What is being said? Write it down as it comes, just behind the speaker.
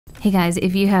Hey guys,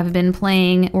 if you have been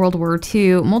playing World War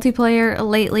II multiplayer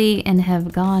lately and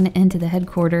have gone into the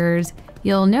headquarters,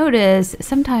 you'll notice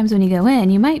sometimes when you go in,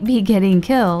 you might be getting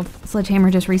killed. Sledgehammer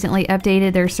just recently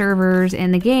updated their servers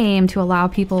and the game to allow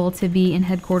people to be in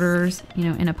headquarters,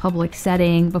 in a public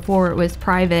setting. Before it was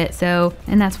private,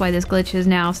 and that's why this glitch is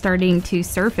now starting to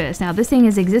surface. Now, this thing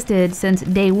has existed since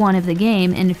day one of the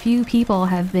game, and few people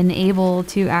have been able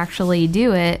to actually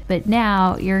do it, but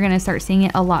now you're gonna start seeing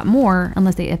it a lot more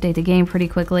unless they update the game pretty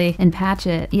quickly and patch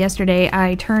it. Yesterday,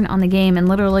 I turned on the game and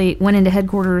literally went into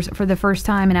headquarters for the first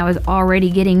time, and I was already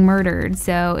getting murdered,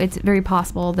 so it's very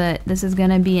possible that this is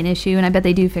gonna be an issue, and I bet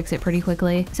they do fix it pretty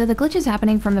quickly. So the glitch is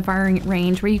happening from the firing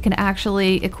range where you can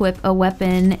actually equip a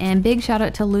weapon, and big shout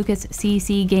out to Lucas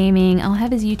CC Gaming. I'll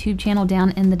have his YouTube channel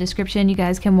down in the description. You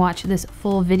guys can watch this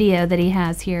full video that he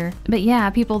has here. But yeah,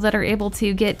 people that are able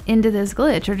to get into this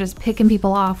glitch are just picking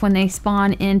people off when they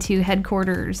spawn into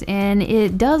headquarters, and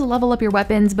it does level up your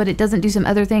weapons, but it doesn't do some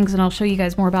other things, and I'll show you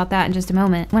guys more about that in just a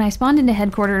moment. When I spawned into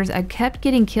headquarters, I kept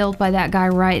getting killed by that guy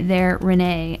right there,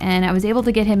 Renee, and I was able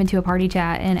to get him into a party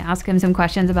chat and ask him some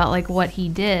questions about like what he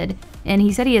did. And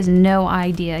he said he has no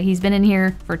idea. He's been in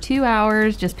here for 2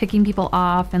 hours just picking people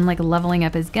off and like leveling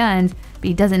up his guns, but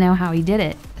he doesn't know how he did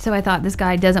it. So I thought this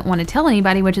guy doesn't want to tell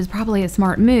anybody, which is probably a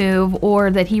smart move, or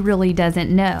that he really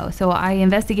doesn't know. So I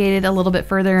investigated a little bit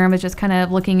further and was just kind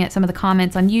of looking at some of the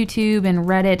comments on YouTube and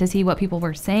Reddit to see what people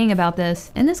were saying about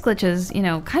this. And this glitch is,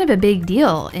 kind of a big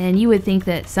deal. And you would think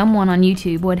that someone on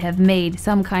YouTube would have made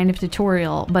some kind of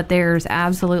tutorial, but there's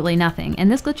absolutely nothing.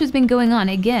 And this glitch has been going on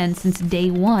again since day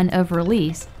one of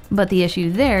release. But the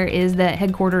issue there is that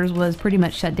headquarters was pretty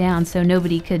much shut down, so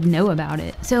nobody could know about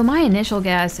it. So my initial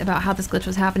guess about how this glitch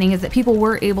was happening is that people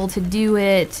were able to do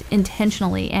it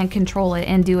intentionally and control it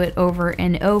and do it over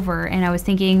and over. And I was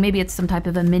thinking maybe it's some type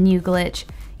of a menu glitch.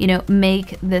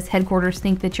 Make this headquarters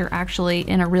think that you're actually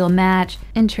in a real match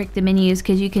and trick the menus,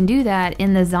 because you can do that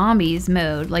in the zombies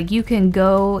mode. Like, you can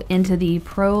go into the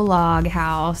prologue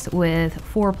house with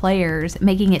 4 players,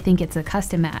 making it think it's a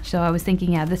custom match. So I was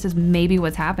thinking, yeah, this is maybe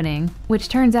what's happening, which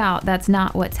turns out that's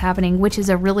not what's happening, which is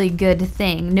a really good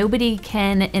thing. Nobody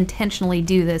can intentionally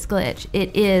do this glitch.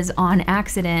 It is on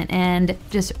accident, and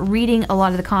just reading a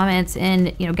lot of the comments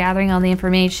and, gathering all the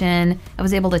information, I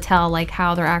was able to tell like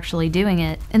how they're actually doing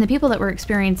it. And the people that were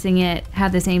experiencing it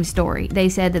had the same story. They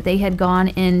said that they had gone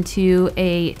into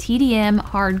a TDM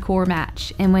hardcore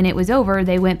match, and when it was over,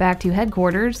 they went back to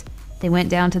headquarters, they went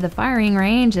down to the firing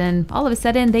range, and all of a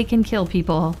sudden they can kill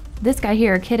people. This guy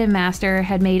here, Kid and Master,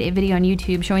 had made a video on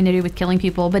YouTube showing that he was killing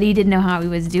people, but he didn't know how he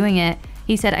was doing it.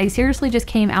 He said, I seriously just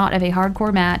came out of a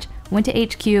hardcore match, went to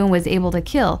HQ and was able to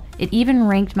kill. It even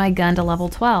ranked my gun to level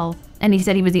 12. And he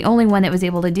said he was the only one that was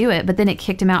able to do it, but then it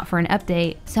kicked him out for an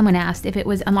update. Someone asked if it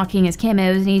was unlocking his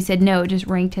camos, and he said no, it just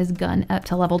ranked his gun up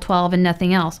to level 12 and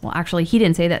nothing else. Well, actually, he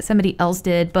didn't say that, somebody else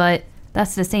did, but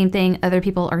that's the same thing other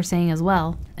people are saying as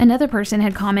well. Another person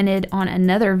had commented on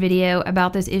another video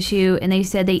about this issue, and they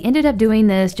said they ended up doing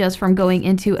this just from going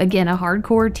into, again, a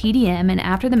hardcore TDM, and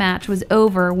after the match was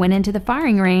over, went into the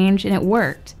firing range, and it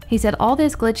worked. He said all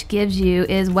this glitch gives you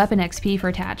is weapon XP for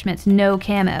attachments, no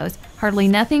camos, hardly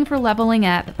nothing for leveling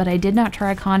up, but I did not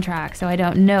try contract, so I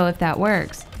don't know if that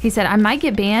works. He said, I might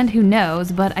get banned, who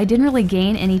knows, but I didn't really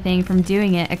gain anything from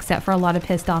doing it except for a lot of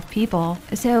pissed off people.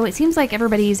 So it seems like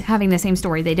everybody's having the same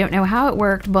story. They don't know how it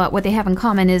worked, but what they have in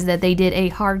common is that they did a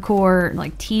hardcore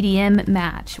like TDM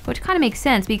match, which kind of makes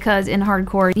sense because in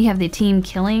hardcore you have the team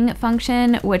killing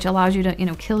function, which allows you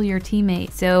to, kill your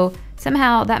teammate. So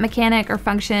somehow that mechanic or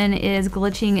function is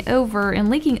glitching over and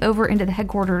leaking over into the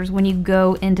headquarters when you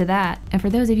go into that. And for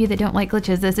those of you that don't like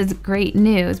glitches, this is great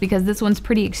news because this one's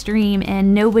pretty extreme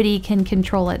and nobody can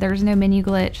control it. There's no menu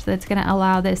glitch that's going to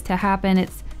allow this to happen.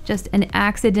 It's just an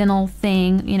accidental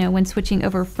thing, when switching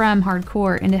over from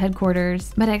hardcore into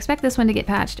headquarters. But I expect this one to get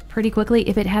patched pretty quickly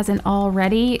if it hasn't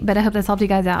already. But I hope this helped you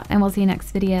guys out, and we'll see you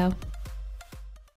next video.